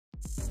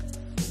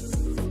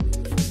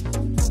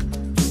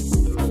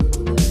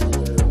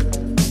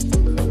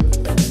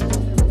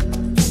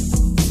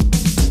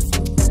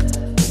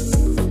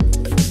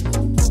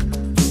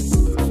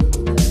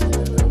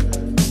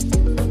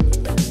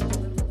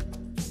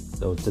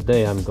So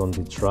today I'm going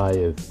to try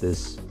if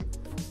this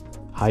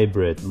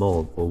hybrid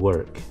mold will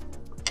work.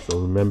 So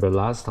remember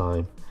last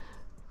time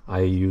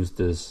I used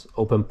this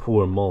open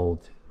pore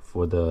mold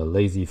for the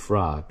lazy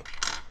frog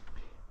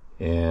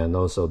and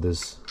also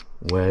this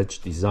wedge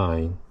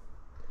design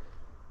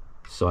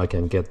so I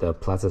can get the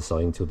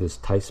plastisol into this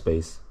tight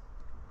space.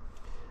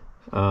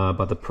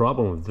 But the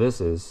problem with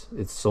this is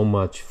it's so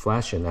much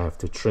flashing I have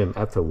to trim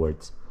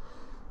afterwards.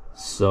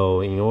 So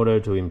in order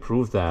to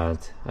improve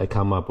that, I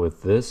come up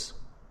with this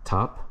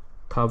top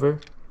cover.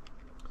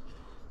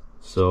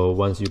 So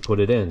once you put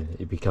it in,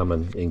 it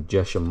becomes an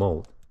injection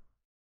mold.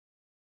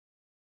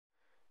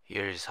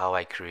 Here is how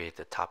I create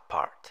the top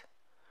part.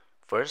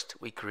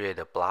 First, we create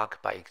a block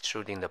by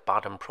extruding the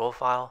bottom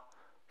profile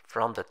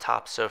from the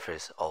top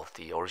surface of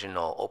the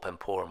original open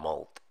pore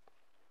mold.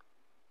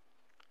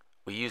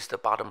 We use the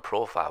bottom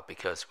profile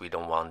because we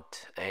don't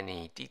want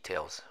any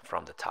details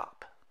from the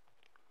top.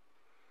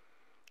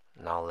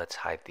 Now let's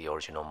hide the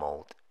original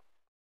mold.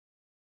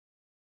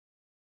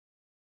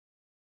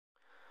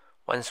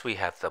 Once we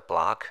have the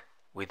block,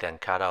 we then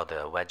cut out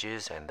the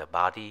wedges and the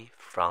body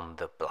from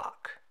the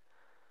block.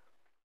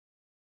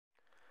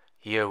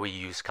 Here we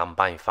use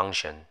combine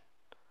function.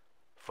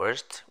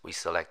 First, we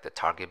select the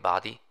target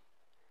body,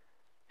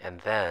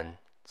 and then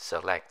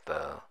select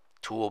the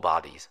tool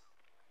bodies.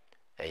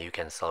 And you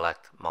can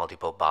select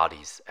multiple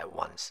bodies at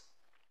once.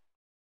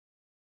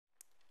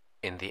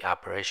 In the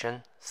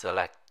operation,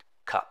 select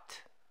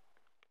cut.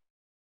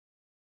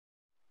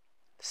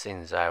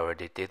 Since I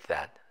already did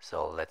that,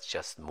 so let's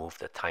just move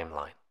the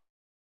timeline.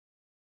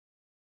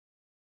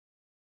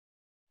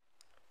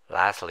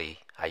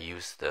 Lastly, I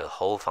use the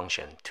hole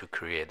function to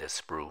create a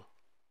sprue.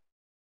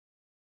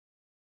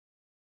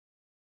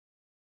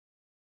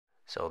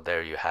 So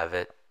there you have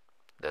it,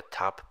 the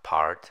top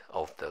part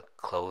of the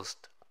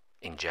closed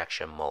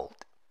injection mold.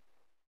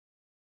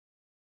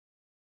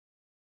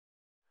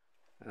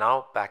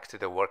 Now back to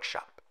the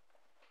workshop.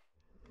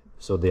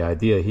 So the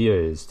idea here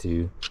is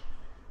to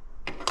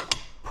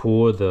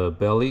pour the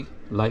belly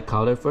light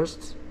color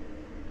first,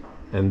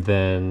 and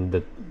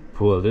then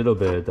pour a little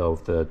bit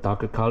of the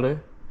darker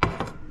color,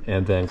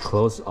 and then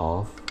close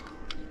off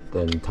the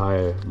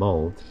entire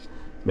mold,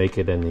 make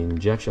it an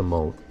injection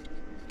mold,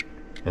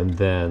 and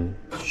then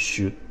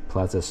shoot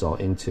plastisol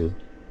into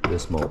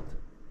this mold.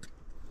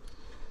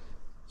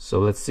 So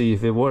let's see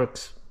if it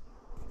works.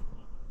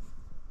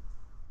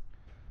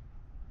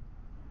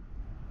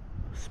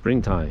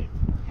 Springtime.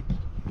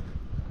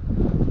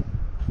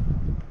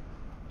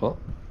 Well,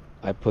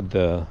 I put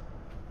the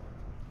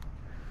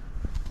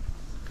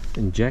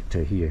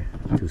injector here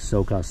to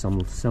soak out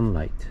some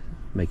sunlight,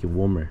 make it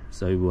warmer,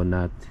 so it will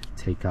not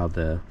take out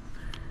the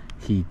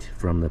heat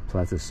from the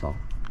plastisol.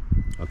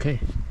 Okay,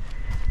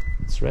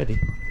 it's ready.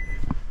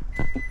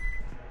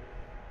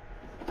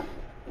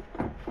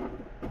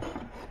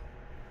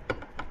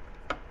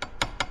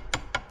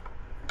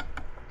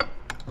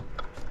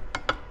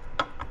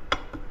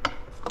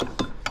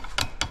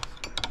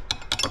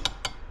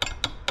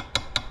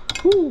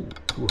 Woo,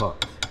 too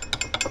hot.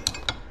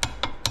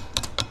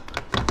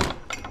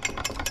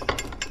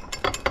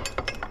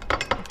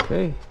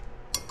 Okay,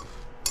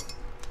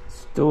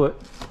 let's do it.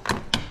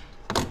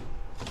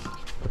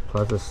 The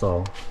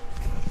plastisol,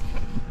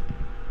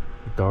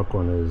 the dark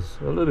one is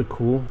a little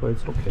cool, but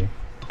it's okay.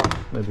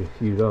 Maybe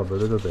heat it up a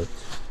little bit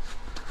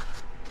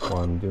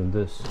while I'm doing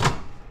this.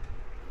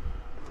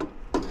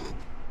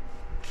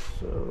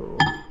 So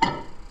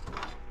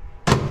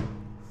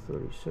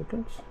 30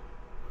 seconds.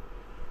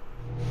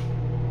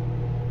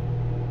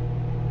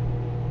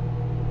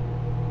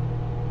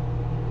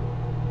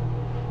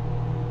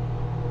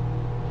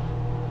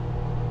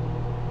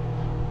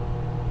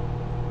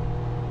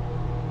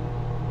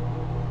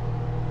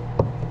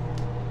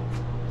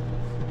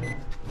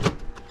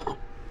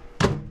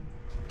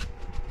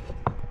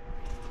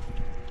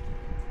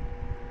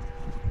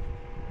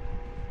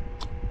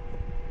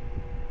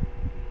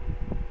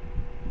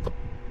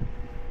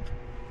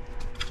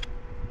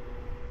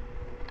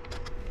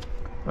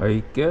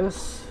 I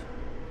guess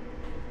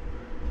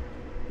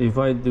if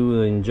I do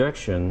the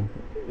injection,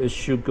 it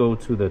should go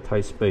to the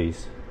tight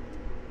space,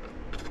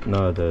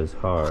 not as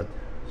hard.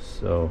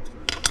 So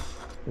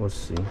let's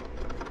see.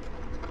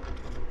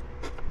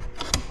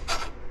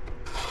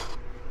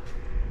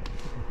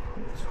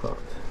 It's hot.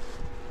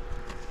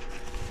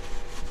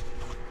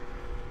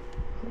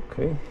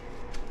 Okay.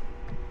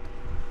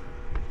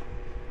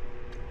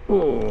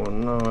 Oh,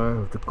 now I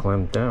have to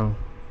clamp down.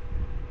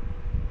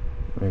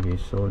 Maybe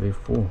it's already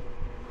full.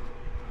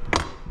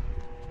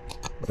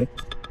 Okay.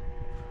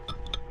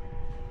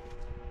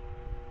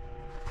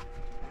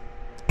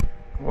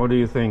 What do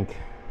you think?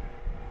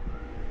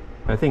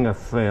 I think I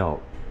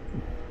failed.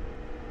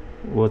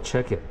 We'll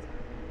check it.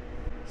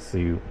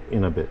 See you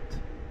in a bit.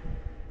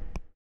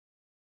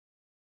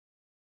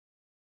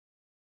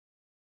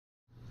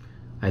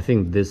 I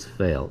think this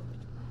failed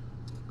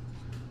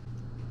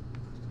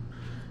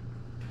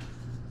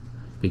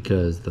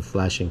because the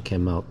flashing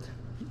came out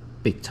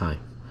big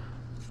time.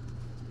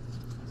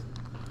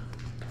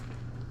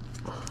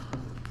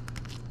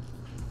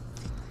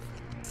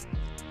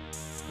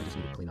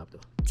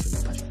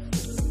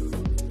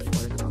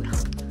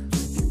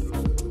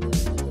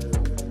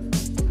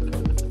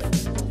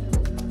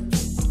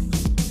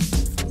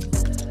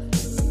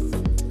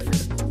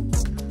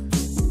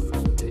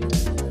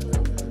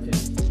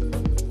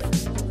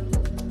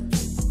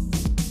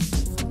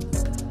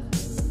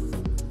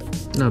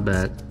 not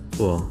bad.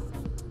 Well,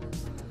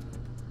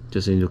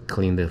 just need to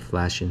clean the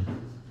flashing.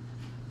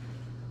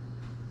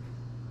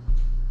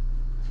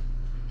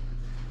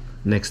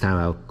 Next time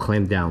I'll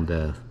clamp down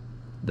the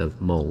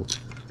mold.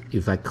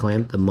 If I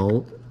clamp the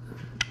mold,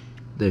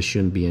 there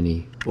shouldn't be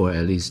any, or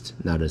at least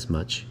not as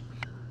much.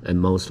 And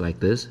most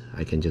like this,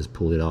 I can just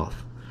pull it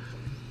off.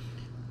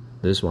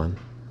 This one,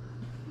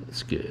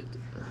 it's good.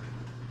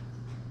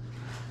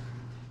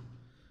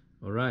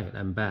 Alright,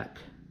 I'm back.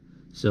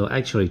 So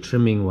actually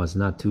trimming was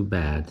not too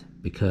bad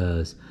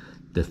because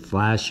the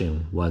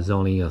flashing was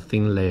only a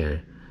thin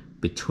layer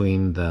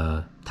between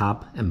the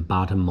top and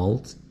bottom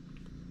molds.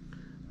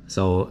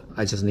 So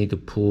I just need to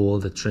pull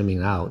the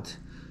trimming out.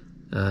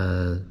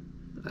 I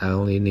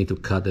only need to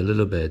cut a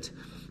little bit.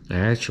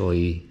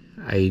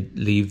 I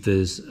leave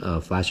this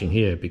flashing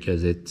here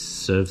because it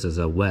serves as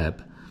a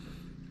web.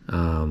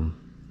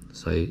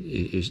 So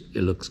it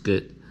looks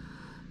good.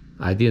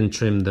 I didn't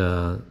trim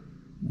the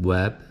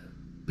web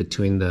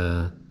between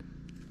the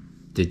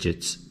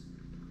digits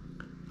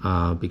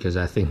because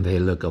I think they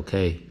look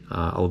okay.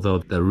 Although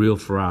the real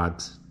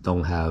frogs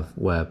don't have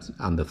webs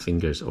on the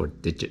fingers or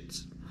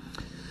digits.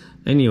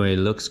 Anyway, it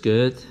looks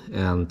good.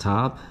 And on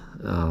top,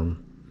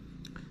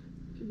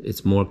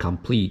 it's more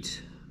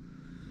complete.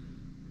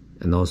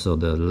 And also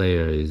the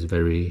layer is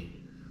very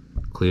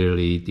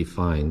clearly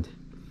defined.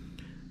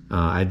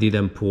 I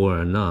didn't pour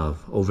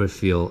enough,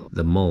 overfill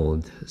the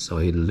mold, so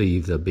it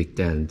leaves a big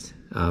dent.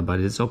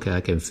 But it's okay,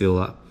 I can fill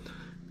up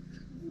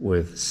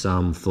with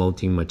some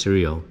floating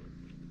material.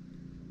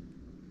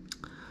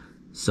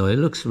 So it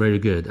looks very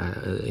good,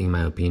 in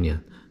my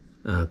opinion,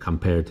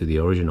 compared to the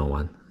original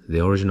one.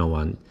 The original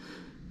one,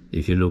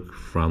 if you look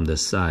from the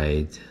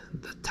side,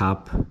 the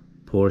top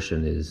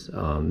portion is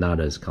not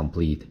as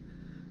complete.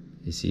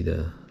 You see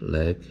the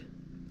leg?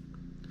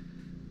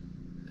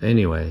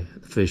 Anyway,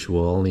 fish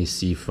will only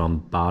see from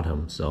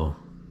bottom, so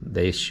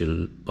they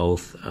should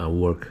both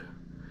work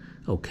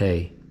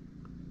okay.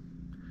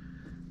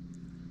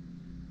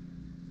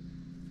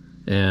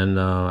 And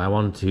I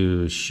want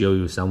to show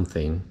you some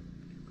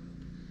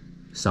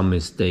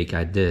mistake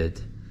I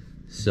did.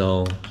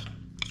 So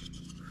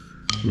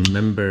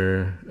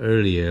remember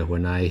earlier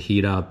when I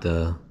heat up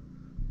the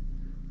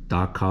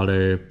dark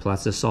color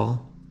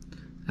plastisol?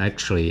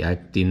 Actually, I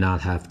did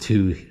not have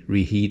to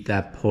reheat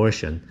that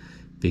portion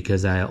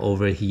because I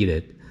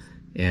overheated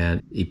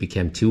and it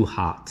became too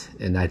hot,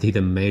 and I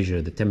didn't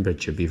measure the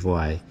temperature before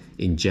I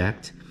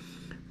inject.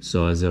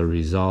 So as a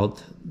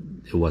result,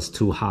 it was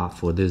too hot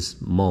for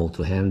this mold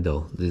to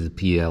handle. This is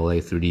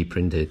PLA 3D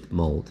printed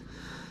mold.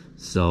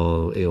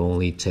 So it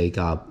only take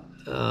up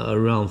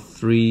around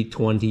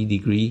 320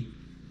 degree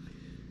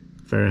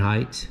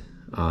Fahrenheit.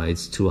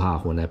 It's too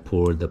hot when I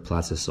poured the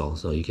plastisol,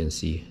 so you can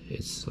see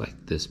it's like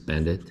this,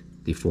 bended,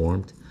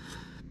 deformed.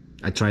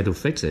 I tried to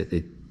fix it,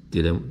 it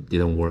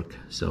didn't work,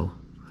 so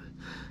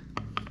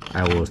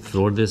I will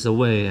throw this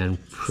away and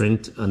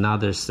print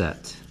another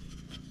set.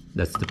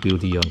 That's the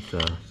beauty of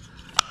the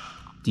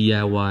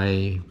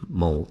DIY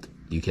mold.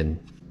 You can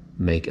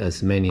make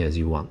as many as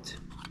you want.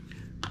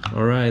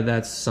 Alright,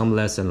 that's some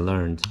lesson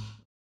learned.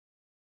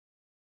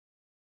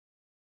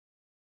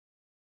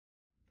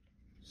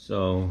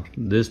 So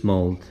this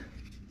mold,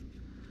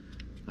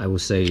 I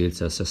would say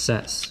it's a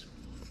success.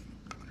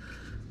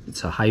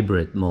 It's a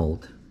hybrid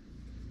mold.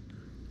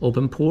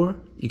 Open pour,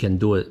 you can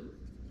do it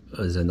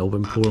as an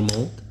open pour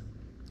mold.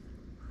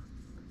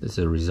 This is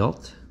a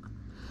result.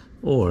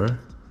 Or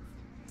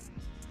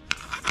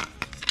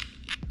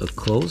a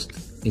closed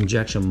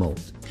injection mold.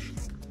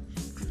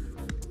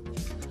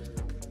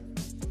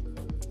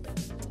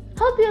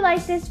 Hope you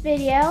liked this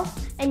video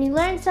and you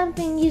learned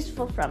something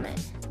useful from it.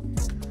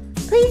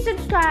 Please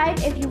subscribe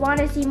if you want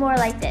to see more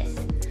like this.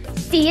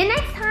 See you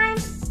next time.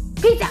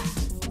 Peace out.